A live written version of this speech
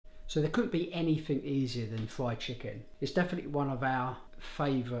So there couldn't be anything easier than fried chicken. It's definitely one of our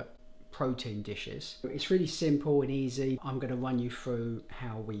favourite protein dishes. It's really simple and easy. I'm going to run you through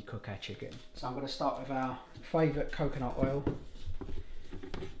how we cook our chicken. So I'm going to start with our favourite coconut oil.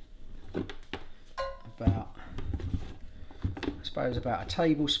 About, I suppose, about a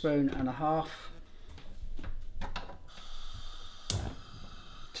tablespoon and a half.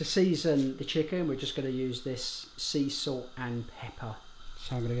 To season the chicken, we're just going to use this sea salt and pepper.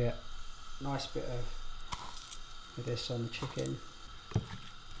 So I'm going to get a nice bit of this on the chicken.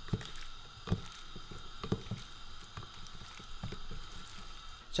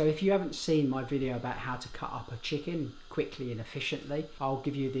 So if you haven't seen my video about how to cut up a chicken quickly and efficiently, I'll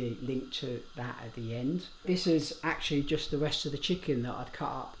give you the link to that at the end. This is actually just the rest of the chicken that I'd cut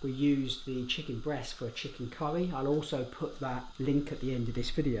up. We used the chicken breast for a chicken curry. I'll also put that link at the end of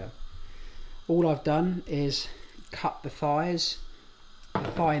this video. All I've done is cut the thigh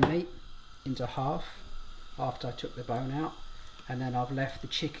meat into half after I took the bone out, and then I've left the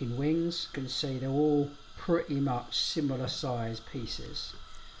chicken wings. You can see they're all pretty much similar size pieces.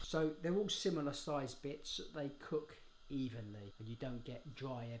 So they're all similar sized bits, they cook evenly and you don't get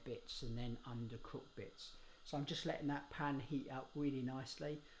drier bits and then undercooked bits. So I'm just letting that pan heat up really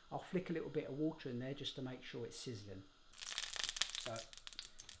nicely. I'll flick a little bit of water in there just to make sure it's sizzling. So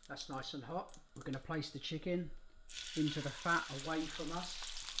that's nice and hot. We're going to place the chicken into the fat away from us.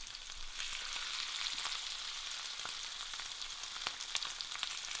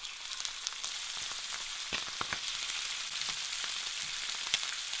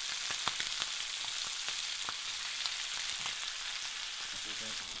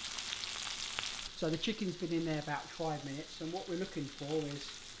 So the chicken's been in there about 5 minutes, and what we're looking for is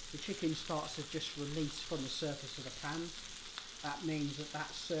the chicken starts to just release from the surface of the pan. That means that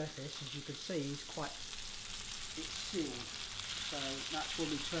that surface, as you can see, is it's sealed. So that's when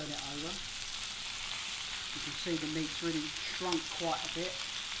we turn it over. You can see the meat's really shrunk quite a bit.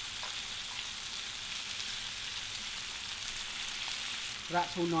 So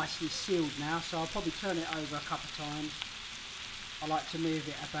that's all nicely sealed now, so I'll probably turn it over a couple of times. I like to move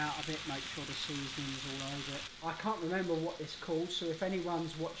it about a bit, make sure the seasoning's all over it. I can't remember what it's called, so if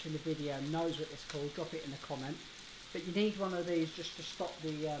anyone's watching the video knows what it's called, drop it in the comment. But you need one of these just to stop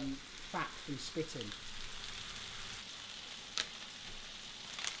the fat from spitting.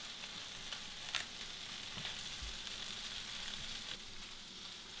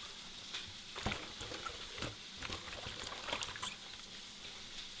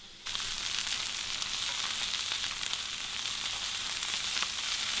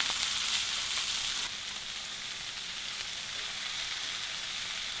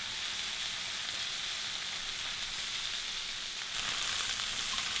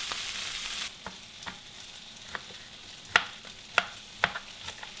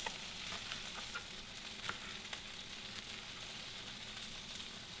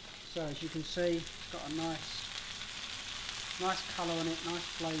 So as you can see, it's got a nice colour on it, nice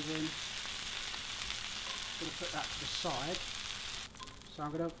flavouring. Going to put that to the side. So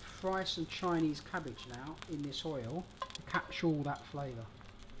I'm going to fry some Chinese cabbage now in this oil to catch all that flavour.